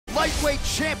lightweight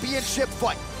championship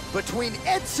fight between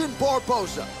Edson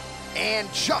Barboza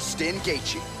and Justin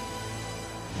Gaethje.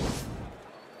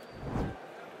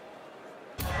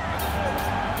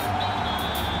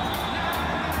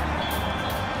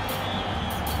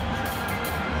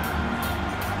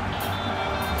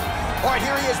 All right,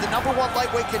 here he is, the #1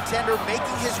 lightweight contender,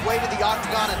 making his way to the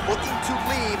octagon and looking to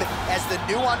leave as the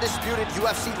new undisputed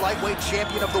UFC lightweight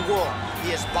champion of the world. He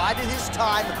has bided his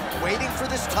time, waiting for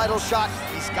this title shot.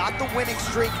 He's got the winning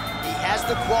streak. He has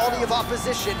the quality of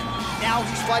opposition. Now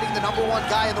he's fighting the #1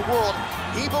 guy in the world.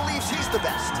 He believes he's the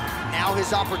best. Now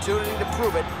his opportunity to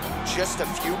prove it, just a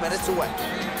few minutes away.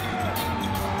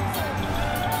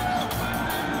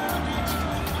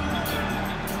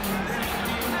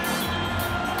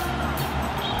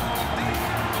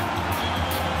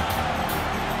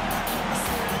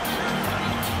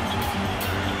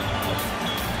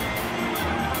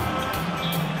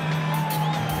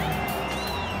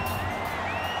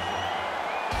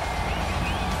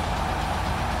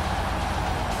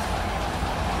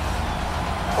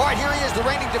 All right, here he is, the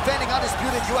reigning, defending,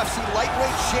 undisputed UFC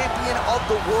lightweight champion of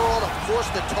the world. Of course,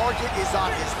 the target is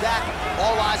on his back.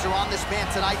 All eyes are on this man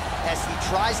tonight as he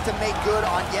tries to make good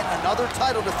on yet another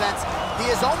title defense. He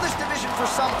has owned this division for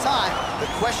some time. The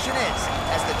question is,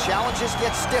 as the challenges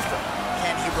get stiffer,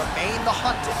 can he remain the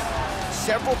hunted?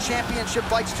 Several championship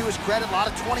fights to his credit, a lot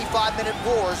of 25-minute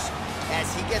wars.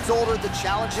 As he gets older, the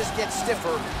challenges get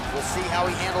stiffer. We'll see how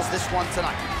he handles this one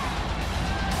tonight.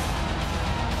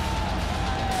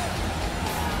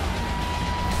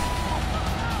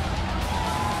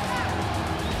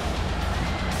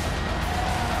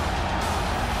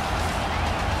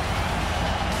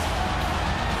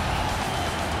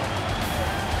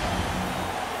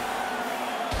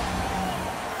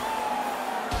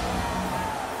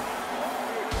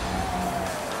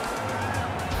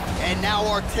 And now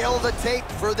our tail of the tape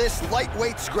for this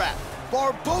lightweight scrap.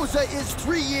 Barboza is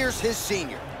 3 years his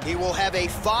senior. He will have a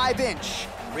 5-inch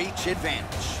reach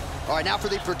advantage. All right, now for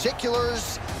the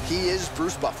particulars, he is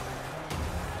Bruce Buffer.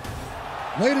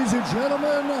 Ladies and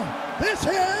gentlemen, this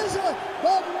is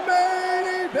the main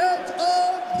event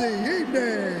of the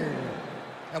evening.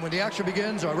 And when the action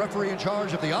begins, our referee in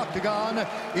charge of the octagon,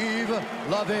 Yves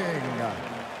Loving.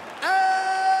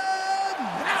 And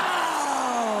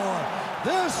now,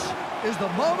 this is the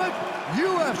moment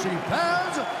UFC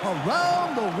fans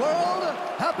around the world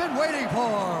have been waiting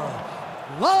for.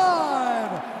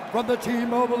 Live from the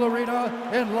T-Mobile Arena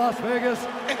in Las Vegas,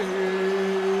 it's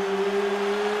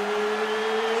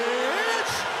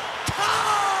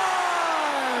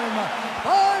time!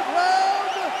 5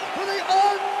 rounds for the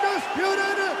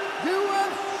undisputed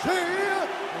UFC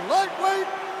Lightweight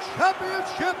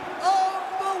Championship of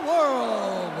the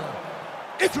world.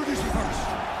 Introducing first,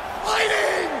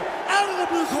 fighting out of the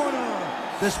blue corner.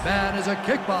 This man is a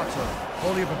kickboxer,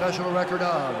 holding a professional record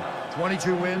of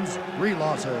 22 wins, 3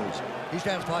 losses. He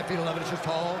stands 5 feet 11 inches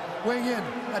tall, weighing in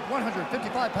at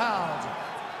 155 pounds.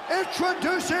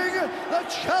 Introducing the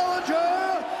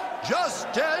challenger,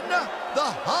 Justin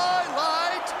the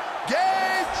Highlight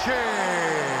Gaethje.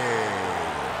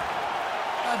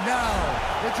 And now,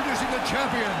 introducing the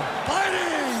champion,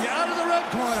 fighting out of the red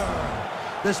corner.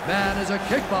 This man is a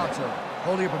kickboxer,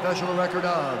 holding a professional record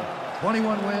of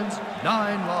 21 wins,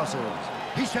 9 losses.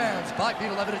 He stands 5 feet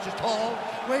 11 inches tall,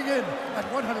 weighing in at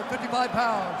 155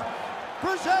 pounds.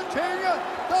 Presenting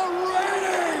the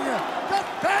reigning,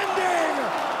 defending,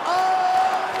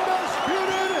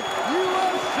 undisputed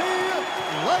UFC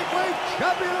lightweight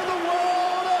champion of the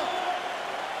world,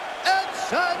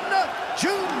 Edson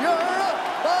Jr.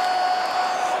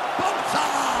 Barboza.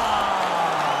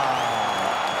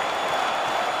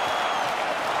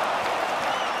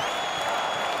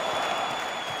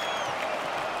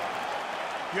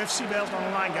 UFC belt on the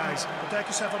line, guys. Protect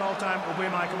yourself at all time, obey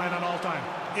my command at all time.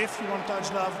 If you want to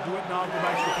touch love, do it now, go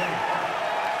back to the pain.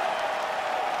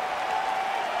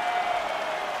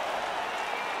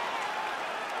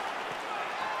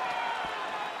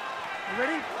 You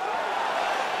ready?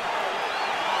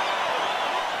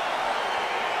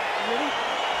 You ready?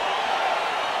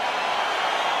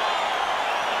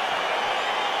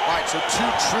 All right, so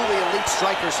 2 truly elite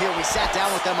strikers here. We sat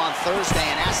down with them on Thursday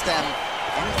and asked them,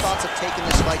 any thoughts of taking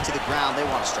this fight to the ground? They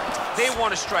want to strike. They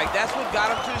want to strike. That's what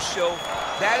got them to the show.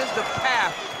 That is the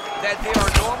path that they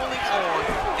are normally on.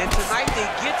 And tonight they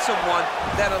get someone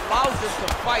that allows them to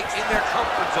fight in their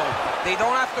comfort zone. They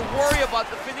don't have to worry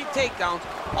about defending takedowns.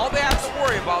 All they have to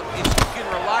worry about is you can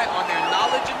rely on their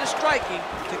knowledge in the striking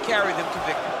to carry them to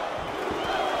victory.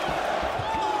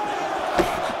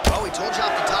 Well, we told you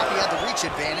off the top he had the reach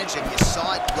advantage, and you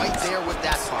saw it right there with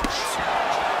that punch.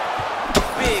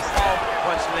 Big, powerful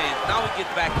punch lands. Now he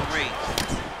gets back in range.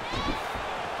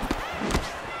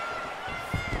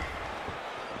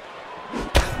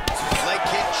 Leg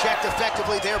kick checked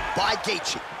effectively there by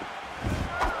Gaethje.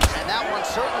 And that one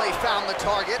certainly found the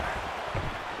target.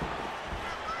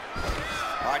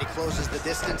 All right, he closes the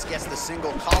distance, gets the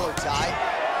single collar tie.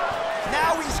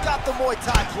 Now he's got the Muay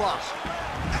Thai plunge.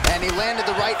 And he landed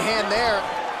the right hand there.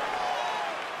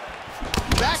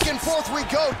 Back and forth we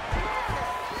go.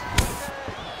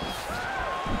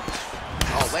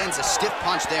 Oh, lands a stiff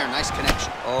punch there. Nice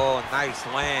connection. Oh, nice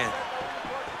land.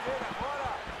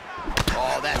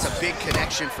 Oh, that's a big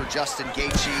connection for Justin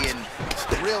Gaethje, and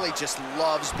really just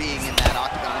loves being in that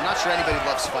octagon. I'm not sure anybody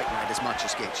loves Fight Night as much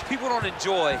as Gaethje. People don't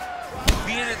enjoy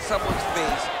being in someone's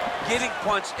face, getting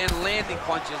punched and landing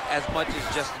punches as much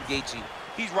as Justin Gaethje.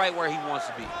 He's right where he wants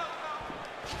to be.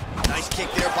 Nice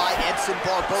kick there by Edson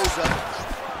Barboza.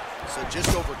 So just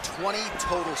over 20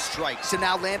 total strikes. So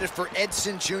now landed for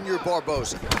Edson Jr.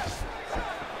 Barboza.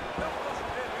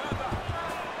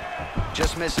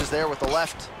 Just misses there with the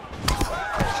left.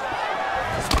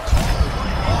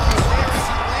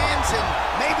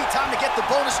 Maybe time to get the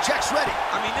bonus checks ready.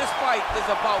 I mean, this fight is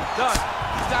about done.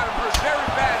 He's got him hurt very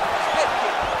bad with his head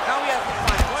kick. Now he has to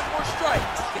find one more strike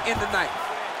to end the night.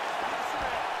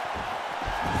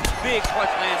 Big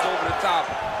punch lands over the top.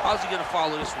 How's he gonna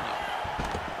follow this one up?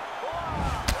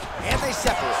 And they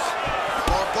separate.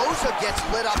 Barboza gets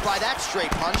lit up by that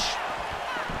straight punch.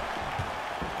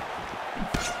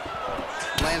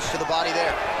 Lands to the body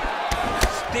there.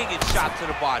 Stinging shot to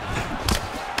the body.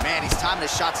 Man, he's timing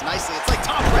his shots nicely. It's like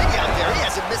Tom Brady out there. He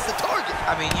hasn't missed the target.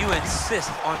 I mean, you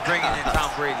insist on bringing in Tom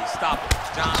Brady. Stop it,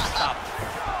 John, stop it.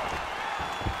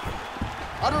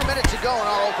 Under a minute to go in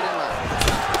our opening round.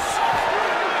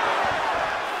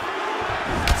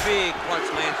 Big punch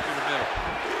lands through the middle.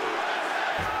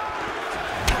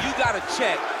 You gotta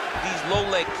check these low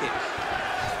leg kicks.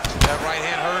 That right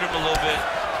hand hurt him a little bit.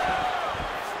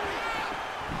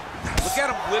 Look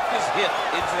at him whip his hip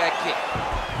into that kick.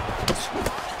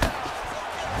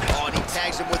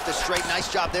 Tags him with the straight.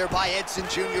 Nice job there by Edson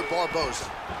Jr. Barboza.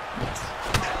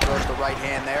 Throws the right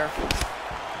hand there.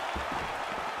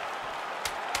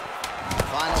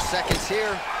 Final seconds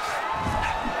here.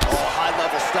 Oh,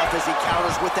 high-level stuff as he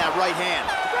counters with that right hand.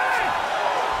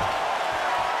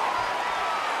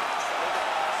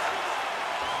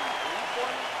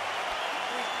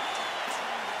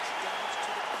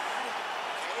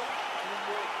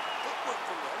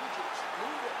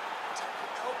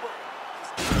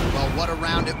 What a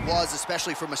round it was,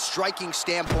 especially from a striking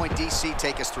standpoint. DC,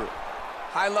 take us through.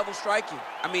 High-level striking.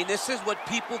 I mean, this is what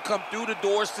people come through the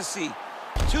doors to see.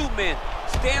 Two men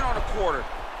stand on a quarter,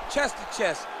 chest to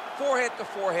chest, forehead to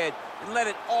forehead, and let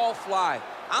it all fly.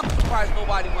 I'm surprised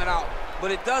nobody went out,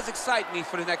 but it does excite me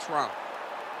for the next round.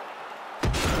 All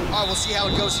right, we'll see how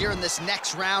it goes here in this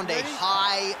next round. A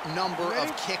high number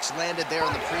of kicks landed there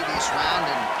in the previous round,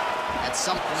 and at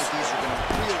some point, these are going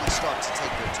to really start to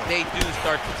take their toll. They do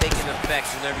start to take an effect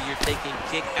whenever you're taking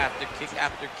kick after kick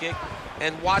after kick.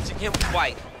 And watching him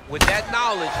fight with that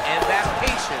knowledge and that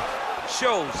patience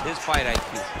shows his fight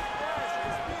IQ.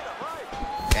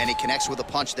 And he connects with a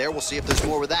punch there. We'll see if there's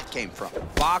more where that came from.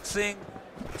 Boxing,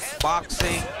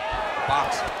 boxing,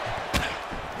 boxing.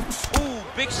 Ooh,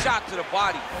 big shot to the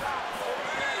body.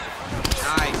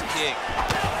 Nice kick.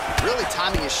 Really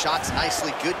timing his shots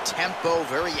nicely. Good tempo,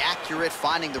 very accurate,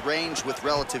 finding the range with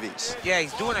relative ease. Yeah,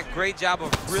 he's doing a great job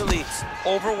of really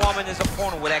overwhelming his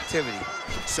opponent with activity.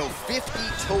 So 50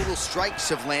 total strikes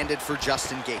have landed for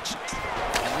Justin Gaethje.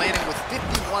 And landing with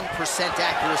 51%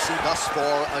 accuracy thus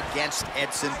far against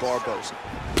Edson Barboza.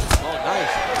 Oh,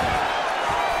 nice.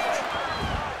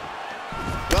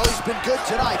 Well, he's been good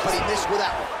tonight, but he missed with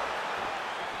that one.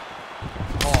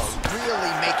 Oh,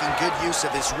 really making good use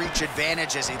of his reach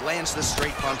advantage as he lands the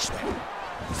straight punch there. Kick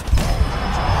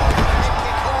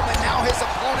home, and now his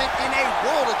opponent in a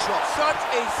world of trouble. Such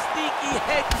a sneaky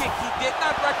head kick. He did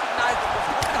not recognize it was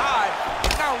coming high,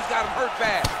 and now he's got him hurt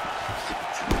bad.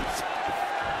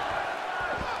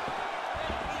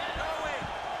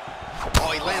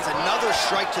 Oh, he lands another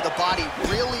strike to the body,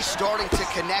 really starting to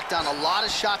connect on a lot of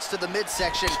shots to the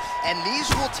midsection, and these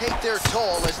will take their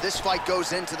toll as this fight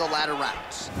goes into the latter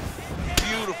rounds.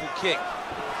 Beautiful kick.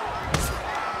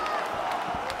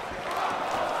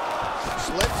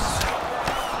 Slips.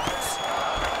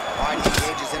 All right, he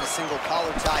engages in a single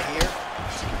collar tie here.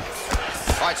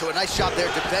 All right, so a nice job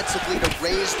there defensively to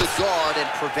raise the guard and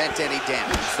prevent any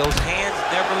damage. Those hands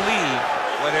never leave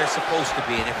where they're supposed to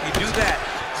be, and if you do that,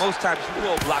 most times you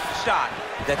will block the shot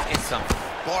that's in something.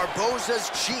 Barboza's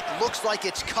cheek looks like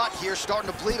it's cut here, starting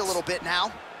to bleed a little bit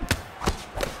now.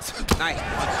 Nice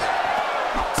punch.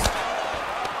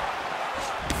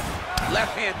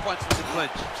 left hand punch from the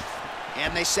clinch.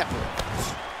 And they separate.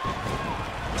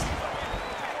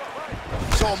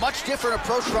 So a much different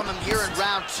approach from him here in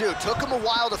round 2. Took him a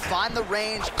while to find the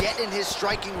range, get in his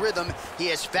striking rhythm. He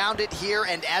has found it here,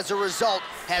 and as a result,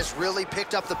 has really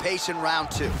picked up the pace in round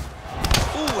 2. Ooh,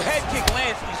 head kick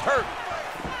lands, he's hurt.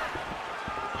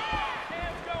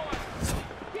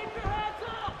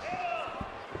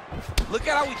 Look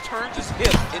at how he turns his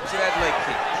hip into that leg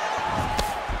kick.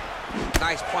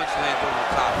 Nice punch lands over the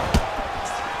top.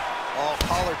 Oh,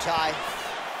 collar tie.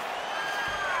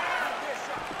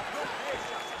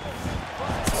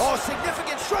 Oh,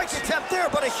 significant strike attempt there,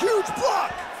 but a huge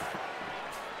block.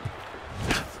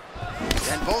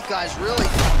 And both guys really,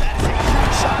 that is a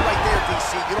huge shot right there,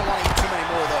 DC. You don't want to eat too many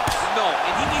more of those. No,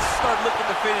 and he needs to start looking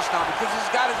to finish now because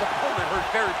he's got his opponent hurt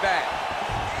very bad.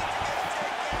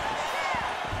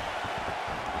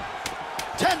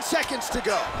 10 seconds to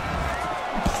go.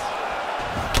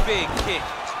 Big kick.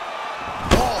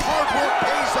 Oh, hard work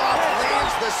pays off.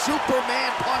 Lands the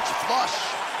Superman punch flush.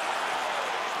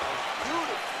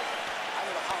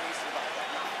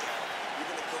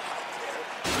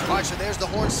 All right, so there's the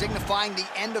horn signifying the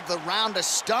end of the round. A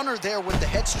stunner there with the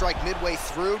head strike midway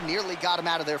through. Nearly got him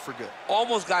out of there for good.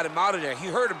 Almost got him out of there. He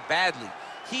hurt him badly.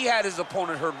 He had his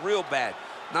opponent hurt real bad.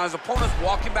 Now his opponent's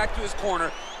walking back to his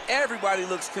corner. Everybody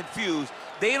looks confused.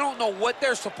 They don't know what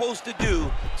they're supposed to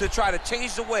do to try to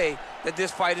change the way that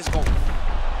this fight is going.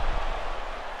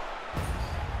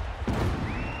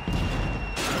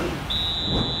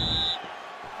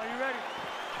 Are you ready?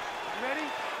 You ready?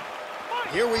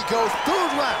 Here we go,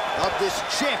 third round of this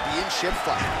championship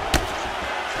fight.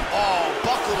 Oh,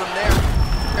 buckled him there.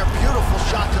 A beautiful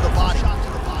shot to the body.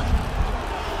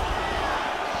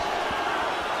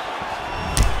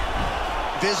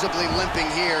 Visibly limping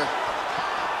here.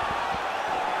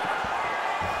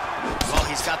 Well,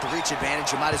 he's got the reach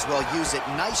advantage. You might as well use it.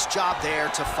 Nice job there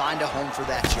to find a home for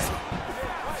that jab.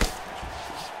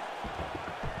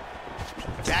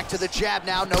 Back to the jab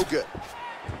now, no good.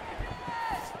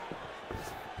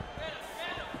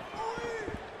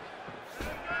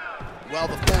 Well,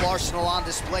 the full arsenal on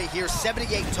display here.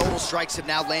 78 total strikes have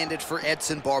now landed for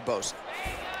Edson Barboza.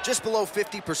 Just below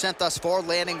 50% thus far,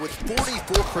 landing with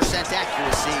 44%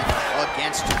 accuracy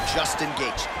against Justin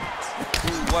Gaethje.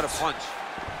 Ooh, what a punch.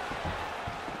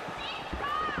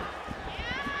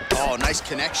 Oh, nice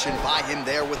connection by him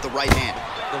there with the right hand.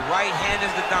 The right hand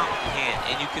is the dominant hand,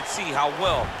 and you can see how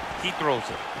well he throws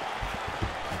it.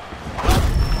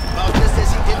 Well, just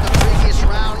as he did the previous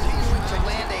round, he's going to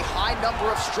land a high number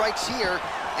of strikes here,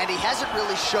 and he hasn't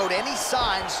really showed any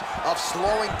signs of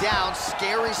slowing down.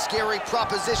 Scary, scary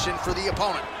proposition for the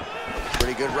opponent.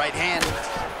 Pretty good right hand. Inside,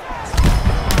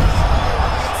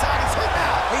 he's hit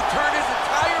now. He turned his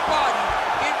entire body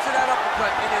into that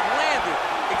uppercut, and it landed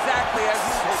exactly as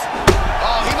he was hoping.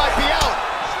 Oh, he might be out.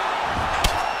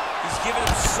 He's giving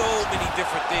him so many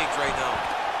different things right now.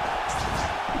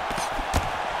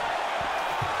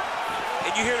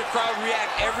 And you hear the crowd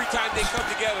react every time they come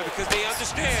together because they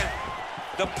understand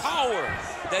the power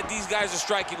that these guys are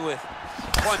striking with.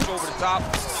 Punch over the top.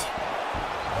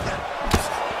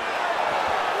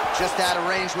 Just out of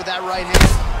range with that right hand.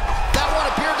 That one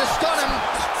appeared to stun him.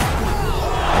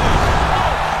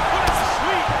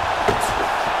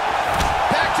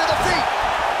 Back to the feet.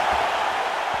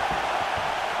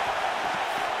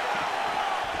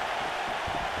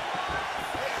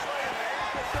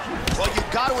 Well,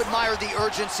 you've got to admire the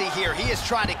urgency here. He is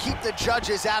trying to keep the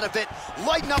judges out of it,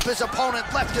 lighten up his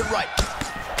opponent left and right.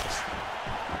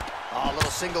 Oh, a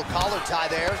little single collar tie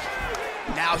there.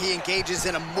 Now he engages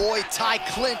in a Muay Thai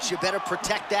clinch. You better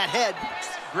protect that head.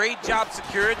 Great job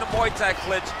securing the Muay Thai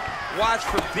clinch. Watch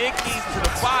for big knees to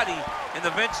the body, and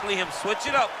eventually him switch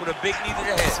it up with a big knee to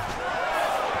the head.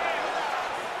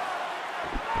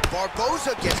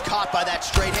 Barboza gets caught by that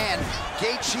straight hand.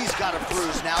 Gaethje's got a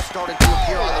bruise now, starting to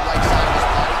appear on the right side of his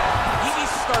body. He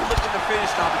needs to start looking to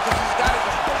finish now because he's got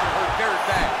his opponent hurt very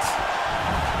bad.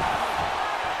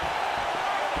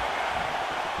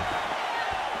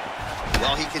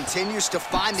 Well, he continues to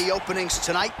find the openings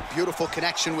tonight. Beautiful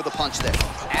connection with a punch there.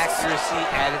 Accuracy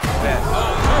at its best.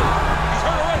 Oh, he's hurt. He's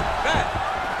hurt already. Bad.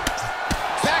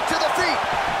 Back to the feet.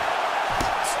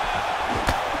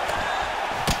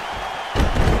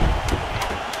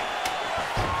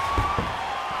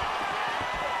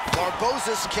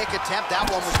 Barboza's kick attempt, that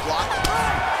one was blocked.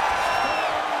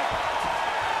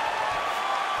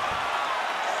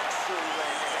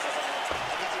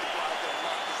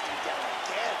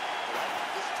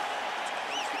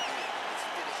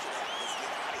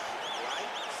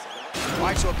 All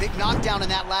right, so a big knockdown in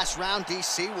that last round,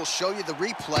 DC. We'll show you the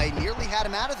replay. Nearly had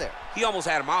him out of there. He almost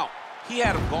had him out. he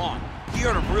had him gone. He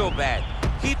hurt him real bad.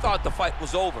 He thought the fight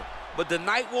was over. But the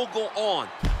night will go on.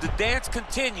 The dance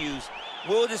continues.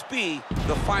 Will this be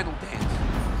the final dance?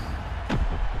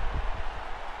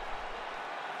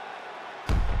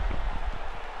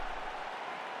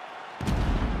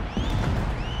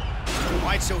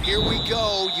 All right, so here we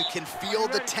go. You can feel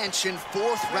the tension.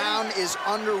 Fourth round is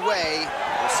underway.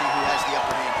 We'll see who has the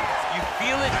upper hand here. You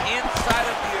feel it inside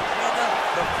of the arena.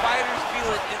 The fighters feel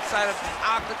it inside of the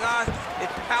octagon.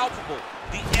 It's palpable.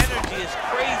 The energy is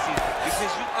crazy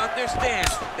because you understand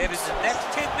that in the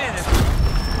next 10 minutes,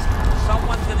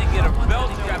 someone's going to get a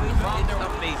belly grab. It's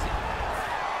amazing.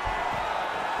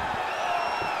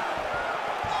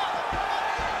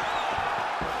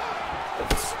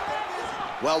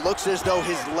 Well, looks as though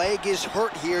his leg is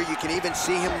hurt here. You can even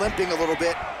see him limping a little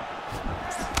bit.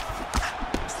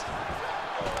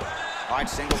 All right,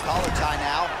 single collar tie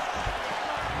now.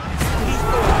 He's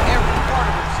throwing every part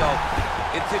of himself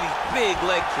into these big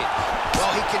leg kicks.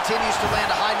 Well, he continues to land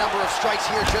a high number of strikes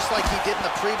here, just like he did in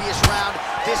the previous round.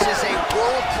 This is a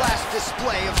world-class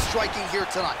display of striking here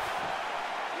tonight.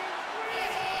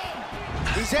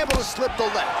 He's able to slip the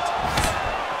left.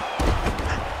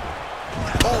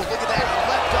 Oh, look at that. He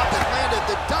leapt up and landed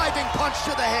the diving punch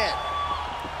to the head.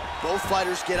 Both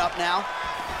fighters get up now.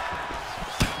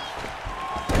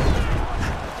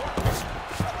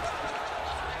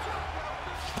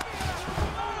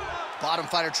 Bottom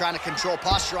fighter trying to control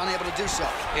posture, unable to do so.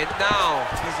 And now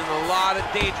he's in a lot of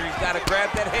danger. He's got to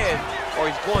grab that head or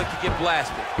he's going to get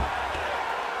blasted.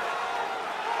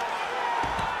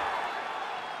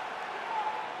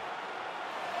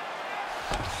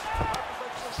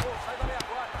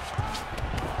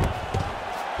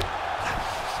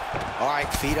 All right,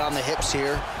 feet on the hips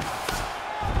here.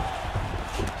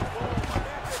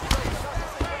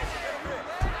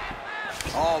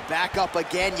 Oh, back up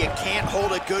again. You can't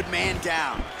hold a good man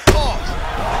down. Oh!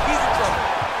 He's in trouble.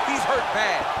 He's hurt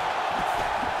bad.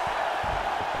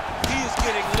 He is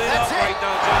getting lit up right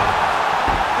now, John.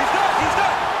 He's done. He's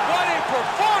done. What a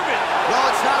performance! Well,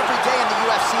 it's not every day in the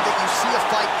UFC that you see a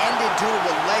fight ended due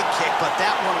to a leg kick, but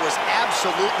that one was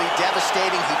absolutely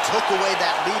devastating. He took away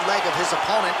that lead leg of his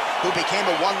opponent, who became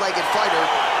a one-legged fighter,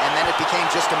 and then it became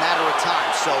just a matter of time.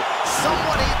 So,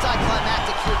 somewhat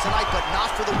anticlimactic here tonight, but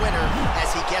not for the winner,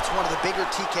 as he gets one of the bigger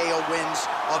TKO wins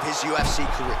of his UFC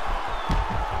career.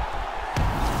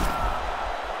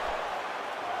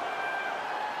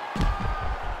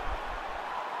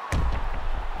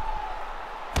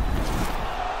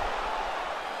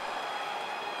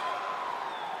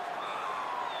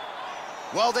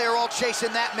 Well, they are all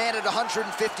chasing that man at 155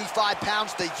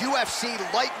 pounds, the UFC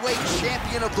lightweight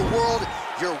champion of the world.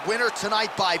 Your winner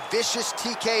tonight by vicious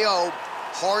TKO.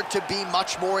 Hard to be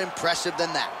much more impressive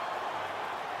than that.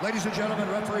 Ladies and gentlemen,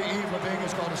 referee Yves Leving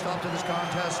has called a stop to this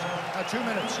contest at 2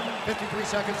 minutes, 53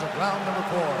 seconds of round number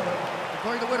 4.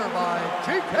 Declaring the winner by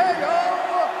TKO,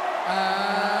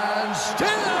 and still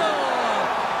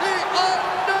the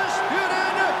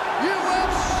undisputed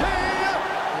UFC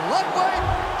lightweight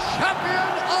champion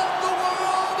of the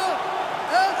world,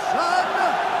 Edson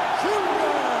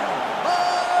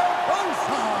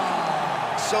Barboza.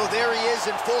 So there he is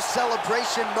in full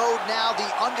celebration mode now, the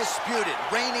undisputed,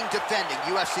 reigning, defending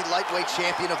UFC lightweight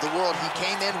champion of the world. He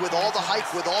came in with all the hype,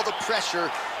 with all the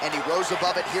pressure, and he rose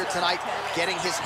above it here tonight, getting his